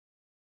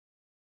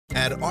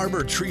At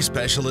Arbor Tree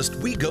Specialist,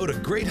 we go to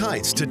great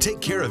heights to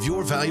take care of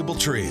your valuable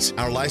trees.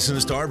 Our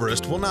licensed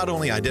arborist will not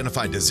only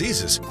identify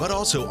diseases, but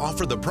also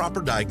offer the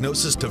proper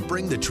diagnosis to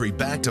bring the tree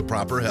back to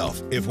proper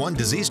health. If one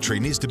diseased tree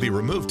needs to be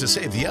removed to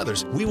save the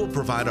others, we will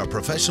provide our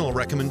professional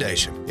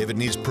recommendation. If it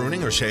needs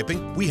pruning or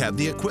shaping, we have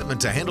the equipment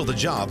to handle the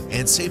job,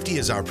 and safety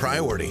is our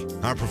priority.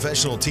 Our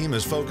professional team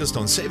is focused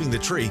on saving the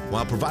tree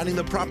while providing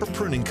the proper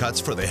pruning cuts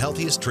for the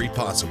healthiest tree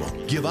possible.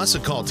 Give us a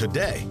call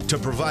today to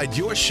provide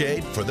your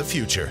shade for the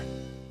future.